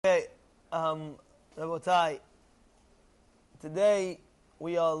Rabotai, today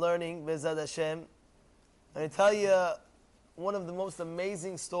we are learning Bezad Hashem. And I tell you one of the most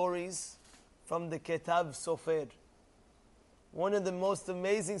amazing stories from the Ktav Sofer. One of the most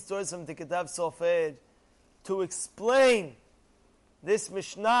amazing stories from the Ktav Sofer to explain this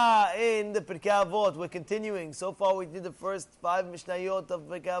Mishnah in the PIRKEI AVOT. We're continuing. So far we did the first 5 Mishnayot of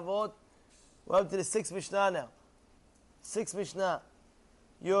PIRKEI AVOT. We're up to the 6th Mishnah now. 6th Mishnah.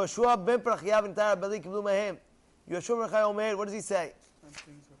 Yoshua ben Prachiyav and Tara Bali Kiblu Mahem. Yoshua ben Prachiyav Omer, what does he say?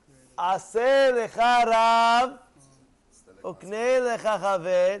 Aseh lecha rav, uknei lecha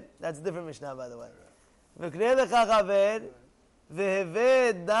chaver. That's a different Mishnah, by the way. Uknei lecha chaver,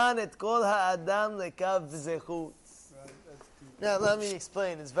 veheveh dan et kol ha'adam lekav zechut. Now, let me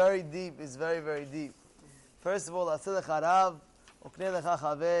explain. It's very deep. It's very, very deep. First of all, aseh lecha rav, uknei lecha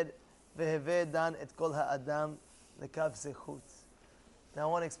chaver, veheveh dan et kol ha'adam lekav zechut. Now, I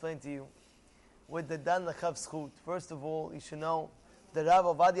want to explain to you, with the dan lekav zechut, first of all, you should know, the Rav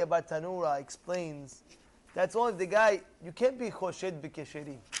Ovadia Bar Tanura explains that's only the guy, you can't be choshed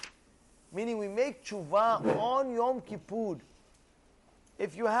b'kesherim. Meaning we make tshuva on Yom Kippur.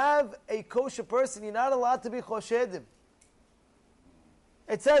 If you have a kosher person, you're not allowed to be choshedim.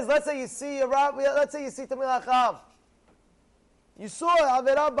 It says, let's say you see a Rav, let's say you see Tamil Achav. You saw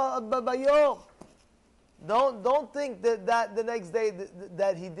Avera Bayom. Don't think that the next day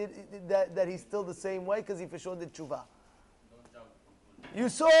that he did that he's still the same way because he for sure did tshuva. You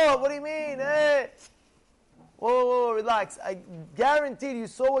saw, what do you mean? Hey. Whoa, relax. I guaranteed you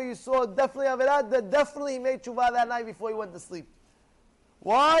saw what you saw. Definitely Averad, definitely he made tshuva that night before he went to sleep.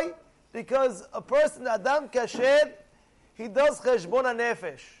 Why? Because a person, Adam Kasher, he does cheshbon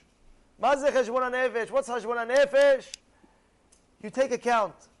ha-nefesh. Maze cheshbon ha-nefesh? What's cheshbon ha-nefesh? You take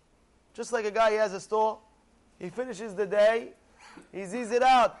account. Just like a guy, he has a store. He finishes the day. He sees it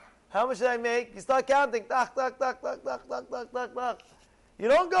out. How much did I make? You start counting. Tak, tak, tak, tak, tak, tak, tak, tak, tak. You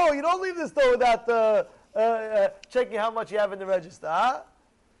don't leave the store without checking how much you have in the register. Huh?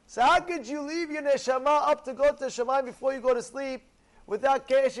 So how could you leave your neshama up to go to Shamayim before you go to sleep without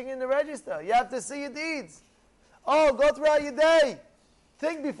cashing in the register? You have to see your deeds. Oh, go throughout your day.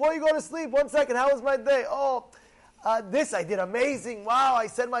 Think before you go to sleep. 1 second, how was my day? Oh, this I did amazing. Wow, I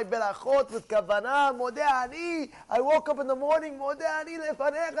said my berachot with kavanah, modeh ani. I woke up in the morning, modeh ani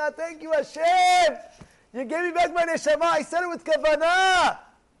lefanecha. Thank you, Hashem. You gave me back my neshama. I said it with kavanah.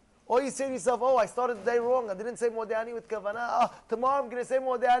 Or you say to yourself, oh, I started the day wrong. I didn't say modeh ani with kavanah. Oh, tomorrow I'm going to say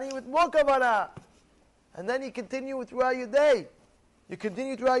modeh ani with more kavanah. And then you continue throughout your day. You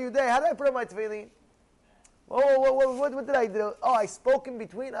continue throughout your day. How did I put on my tefillin? Oh, what did I do? Oh, I spoke in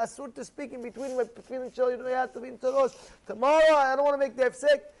between. Asur to speak in between my tefillin shel you have to be in Toros. Tomorrow, I don't want to make the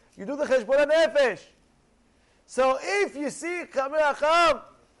hefsek. You do the cheshbon nefesh. So if you see Chamir Acham,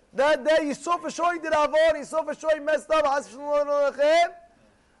 that day you saw for sure he did avon, you saw for sure he messed up.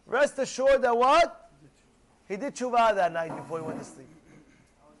 Rest assured that what? He did tshuva that night before he went to sleep.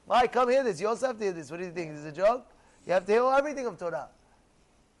 Mike, come hear this. You also have to hear this. What do you think? Is it a joke? You have to hear everything of Torah.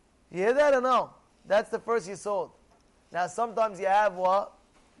 You hear that or no? That's the first yesod. Now sometimes you have what?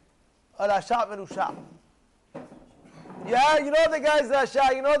 A rasha merusha. Yeah, you know the guy's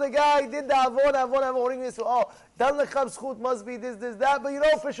rasha. You know the guy did the avon. Oh, dan lecham zchut must be this, that. But you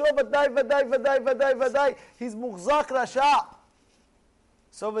know for sure, vadai. He's muchzak rasha.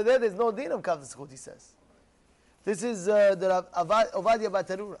 So over there's no din of kav zchut, he says. This is the Ovadia Bar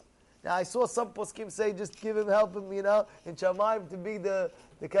Tanura. Now I saw some poskim say, just give him, help him, in Shamayim to be the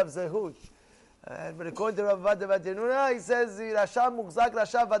kav zchut. But according to Rav Ovadia Bar Tanura, he says, rasha muchzak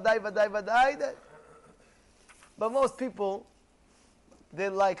rasha vadai. But most people, they're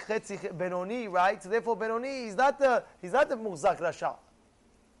like Chetzi Benoni, right? So therefore Benoni, he's not the Murzak Rasha.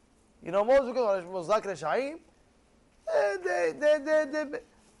 You know, most people are Murzak Rashaim.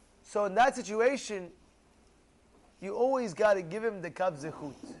 So in that situation, you always got to give him the Kav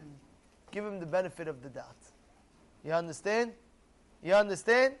Zechut. Give him the benefit of the doubt. You understand? Yes.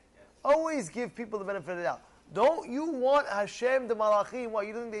 Always give people the benefit of the doubt. Don't you want Hashem, the Malachim, what,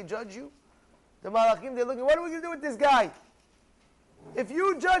 you think they judge you? The Malachim, they're looking, what are we going to do with this guy? If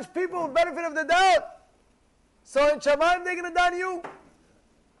you judge people with benefit of the doubt, so in Shamayim they're going to doubt you.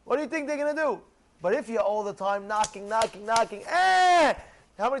 What do you think they're going to do? But if you're all the time knocking, how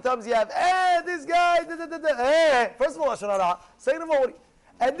many times do you have, this guy, first of all, Lashon Hara. Second of all,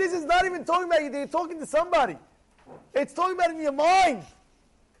 and this is not even talking about you, you're talking to somebody. It's talking about in your mind.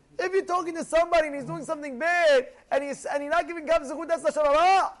 If you're talking to somebody and he's doing something bad, and you're not giving Kav Zechut, that's Lashon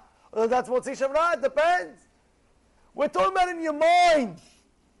Hara. Well, that's Motzi Shavra, it depends. We're talking about in your mind.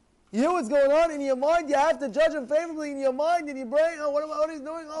 You hear what's going on in your mind. You have to judge him favorably in your mind, in your brain. Oh, what he's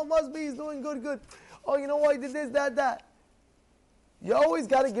doing? Oh, must be he's doing good. Oh, you know why he did this, that. You always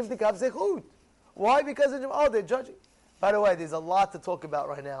got to give the Ktav Zechut. Why? Because they're judging. By the way, there's a lot to talk about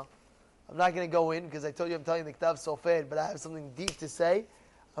right now. I'm not going to go in because I told you I'm telling the Ktav Sofer, but I have something deep to say.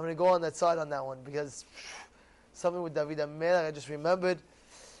 I'm going to go on that side on that one because something with David HaMelech I just remembered.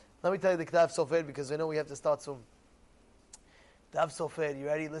 Let me tell you the Ktav Sofer because I know we have to start soon. Ktav Sofer, you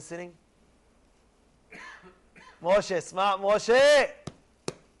ready listening? Moshe, smart Moshe!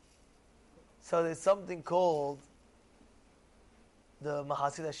 So there's something called the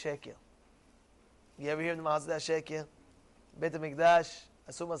Mahasid HaShekel. You ever hear of the Mahasid HaShekel? Beit HaMikdash,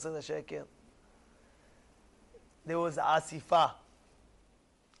 Asu Mahasid HaShekel. There was Asifah,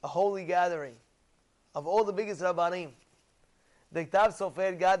 a holy gathering of all the biggest Rabbanim. The Ktav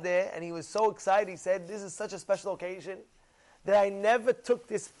Sofer got there and he was so excited. He said, this is such a special occasion that I never took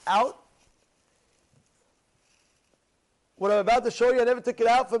this out. What I'm about to show you, I never took it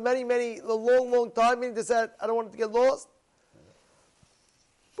out for a long time. Meaning to say, I don't want it to get lost.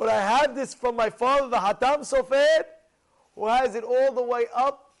 But I had this from my father, the Hatam Sofer, who has it all the way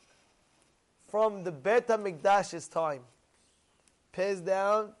up from the Beit HaMikdash's time. Passed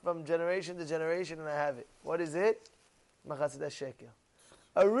down from generation to generation, and I have it. What is it? Machatzit HaShekel.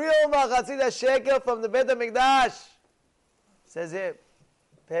 A real Machatzit HaShekel from the Beit HaMikdash. Says here,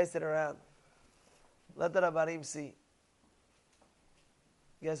 pass it around. Let the Rabbanim see.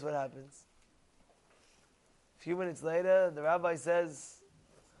 Guess what happens? A few minutes later, the rabbi says,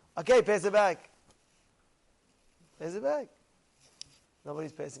 okay, pass it back. Pass it back.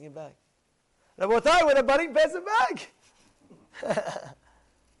 Nobody's passing it back. Rabotai, when Rabbanim pass it back.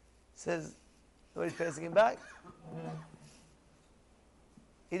 Says, nobody's passing it back.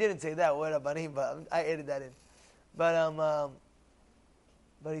 He didn't say that word Rabbanim, but I added that in. But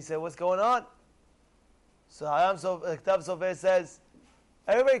he said, what's going on? So Ktav Sofer says,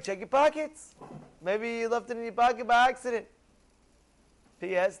 everybody check your pockets. Maybe you left it in your pocket by accident.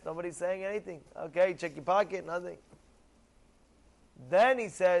 P.S. Nobody's saying anything. Okay, check your pocket, nothing. Then he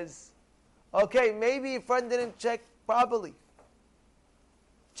says, okay, maybe your friend didn't check properly.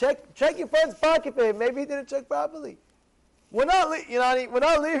 Check your friend's pocket for him. Maybe he didn't check properly. We're not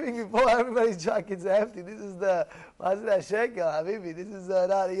leaving before everybody's pockets are empty. This is the Mahasid HaShekel, Habibi. This is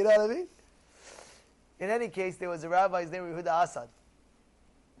not, you know what I mean? In any case, there was a rabbi, his name was Yehuda Asad.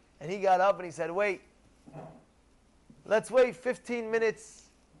 And he got up and he said, wait. Let's wait 15 minutes.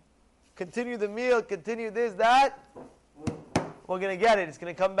 Continue the meal, continue this, that. We're going to get it. It's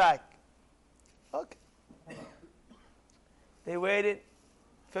going to come back. Okay. They waited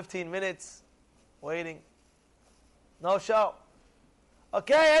 15 minutes, waiting. No show.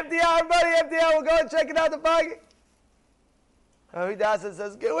 Okay, empty out, everybody, empty out. We'll go and check it out the pocket. He does and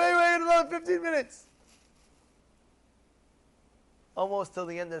says, okay, wait another 15 minutes. Almost till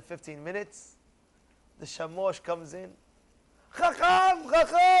the end of the 15 minutes, the Shamosh comes in. Chacham,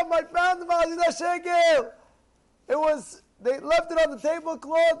 I found the Mahasid HaShekel. They left it on the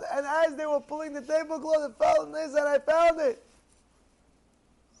tablecloth, and as they were pulling the tablecloth, it fell in this, and I found it.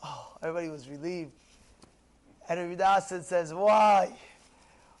 Oh, everybody was relieved. And Yehuda Asad says, why?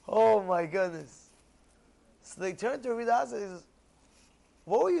 Oh my goodness. So they turned to Yehuda Asad and says,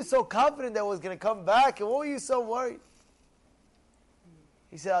 what were you so confident that was going to come back? And what were you so worried?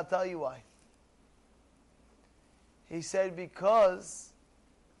 He said, I'll tell you why. He said, because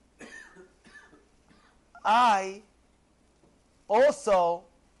I also,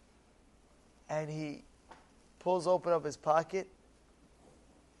 and he open up his pocket,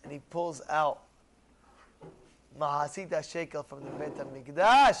 and he pulls out Mahasid HaShekel from the Beit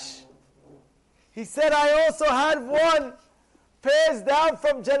HaMikdash. He said, I also had one passed down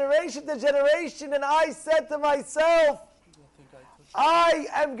from generation to generation, and I said to myself, I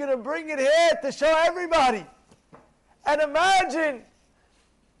am going to bring it here to show everybody. And imagine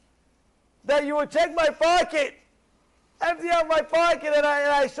that you would check my pocket, empty out my pocket, and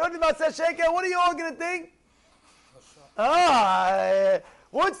I showed you Mahasid HaShekel. What are you all going to think?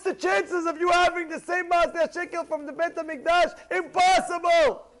 What's the chances of you having the same Mahasid HaShekel from the Beit HaMikdash?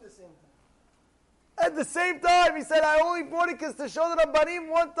 Impossible! At the same time, he said, I only brought it because to show the Rabbanim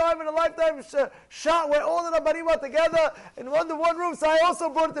one time in a lifetime shot where all the Rabbanim are together in one room, so I also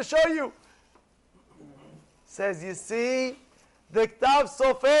brought it to show you. Says, you see, the Ktav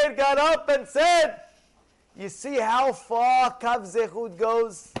Sofer got up and said, you see how far Kav Zechut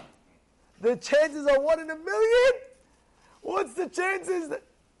goes? The chances are 1 in a million? What's the chances?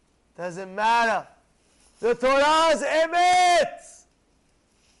 Doesn't matter. The Torah's emet.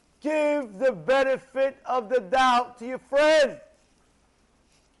 Give the benefit of the doubt to your friend.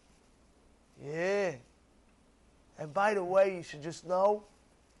 Yeah. And by the way, you should just know,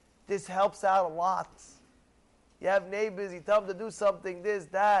 this helps out a lot. You have neighbors, you tell them to do something, this,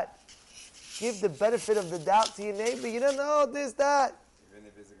 that. Give the benefit of the doubt to your neighbor. You don't know this, that. Even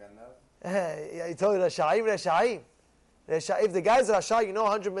if it's a ganav? Yeah, he told you Rasha'im. If the guy's Rasha, you know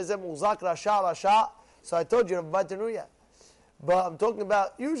 100% Muzak, Rasha. So I told you, Rabbi. But I'm talking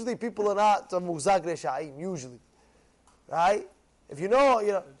about, usually people are not Muzak Rasha'im, usually. Right? If you know,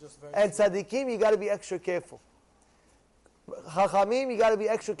 and Tzadikim, you got to be extra careful. Chachamim, you got to be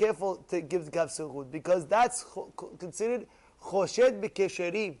extra careful to give the Kav Zechut, because that's considered Choshed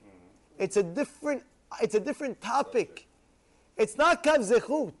B'Kesherim. It's a different topic. It's not Kav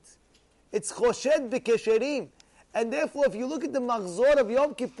Zechut. It's Choshed B'Kesherim. And therefore, if you look at the Machzor of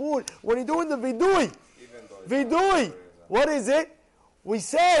Yom Kippur, when you're doing the Vidui, what is it? We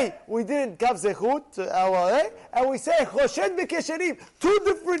say we didn't Kav Zechut, and we say Choshed B'Kesherim. Two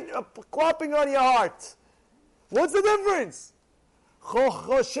different clapping on your heart. What's the difference?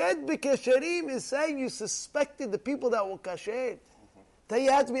 Choshed B'Kesherim is saying you suspected the people that were kasher. Then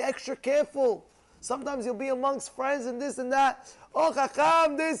you have to be extra careful. Sometimes you'll be amongst friends and this and that. Oh,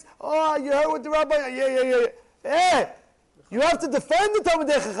 Chacham, this. Oh, you heard what the rabbi. Yeah. Hey, you have to defend the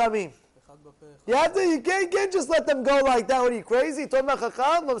Talmidei Chachamim. You can't just let them go like that. What are you, crazy? Talking about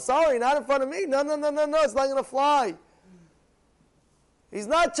Chacham? I'm sorry, not in front of me. No, it's not going to fly. He's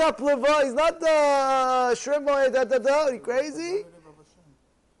not chop liver. He's not the shrimp. Are you crazy?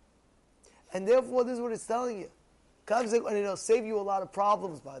 And therefore, this is what it's telling you. And it'll save you a lot of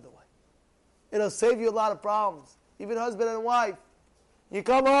problems, by the way. It'll save you a lot of problems. Even husband and wife. You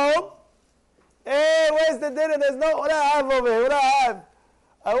come home. Hey, where's the dinner? What I have over here? What I have?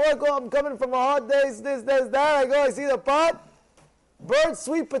 I work home. I'm coming from a hard day. This, that. I go, I see the pot. Burnt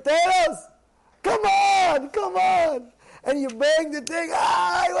sweet potatoes. Come on. And you bang the thing.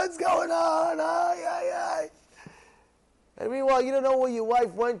 What's going on? And meanwhile, you don't know what your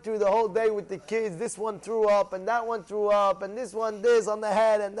wife went through the whole day with the kids. This one threw up, and that one threw up, and this one this on the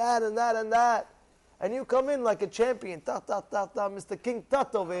head, and that. And you come in like a champion. Mr. King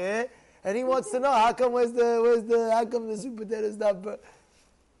Tut over here. And he wants to know, how come how come the sweet potatoes not burnt?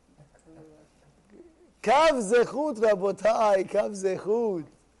 Kav Zechut, Rabotai, Kav Zechut.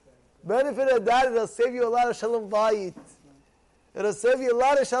 Benefit of that, it'll save you a lot of Shalom Bayit. It'll save you a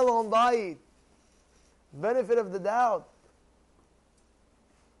lot of Shalom Bayit. Benefit of the doubt.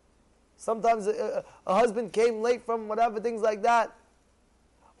 Sometimes a husband came late from whatever, things like that.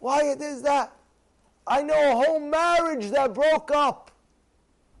 Why it is that? I know a whole marriage that broke up.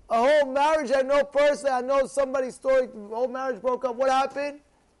 A whole marriage, I know personally, I know somebody's story, the whole marriage broke up. What happened?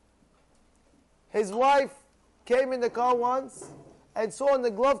 His wife came in the car once and saw in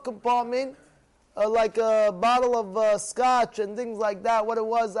the glove compartment like a bottle of scotch and things like that. What it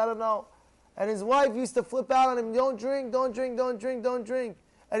was, I don't know. And his wife used to flip out on him, don't drink.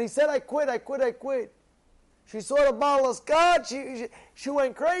 And he said, I quit. She saw the bottle of scotch, she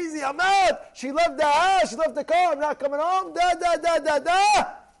went crazy, I'm out. She left the house, she left the car, I'm not coming home,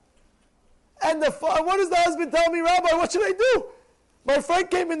 And what does the husband tell me, Rabbi, what should I do? My friend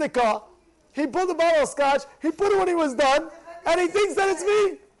came in the car, he pulled the bottle of scotch, he put it when he was done, and he thinks that it's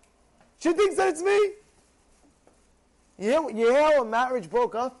me. She thinks that it's me. You hear how a marriage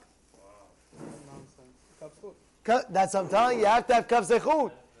broke up? That's what I'm telling you. You have to have Kav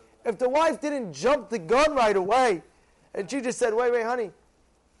Zechut. If the wife didn't jump the gun right away, and she just said, wait, honey,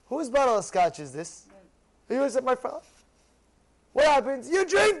 whose bottle of scotch is this? He was at my friend. What happens? You're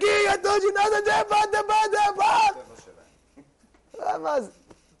drinking! I told you not to do.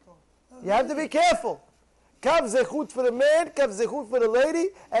 You have to be careful. Kav Zechut for the man, Kav Zechut for the lady,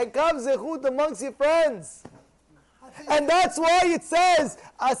 and Kav Zechut amongst your friends. And that's why it says,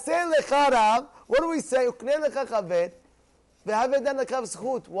 Aseh lecha rav. What do we say? Ukneh lecha chaver. V'haved dan lekav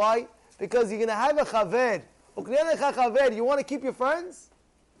zechut. Why? Because you're going to have a chaver. Ukneh lecha chaver. You want to keep your friends?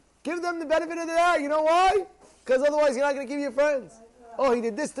 Give them the benefit of the doubt. You know why? Because otherwise you're not going to keep your friends. Oh, he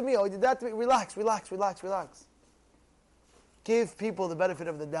did this to me. Oh, he did that to me. Relax. Give people the benefit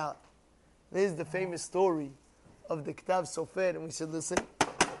of the doubt. This is the famous story of the Ktav Sofer, and we should listen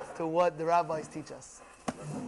to what the rabbis teach us.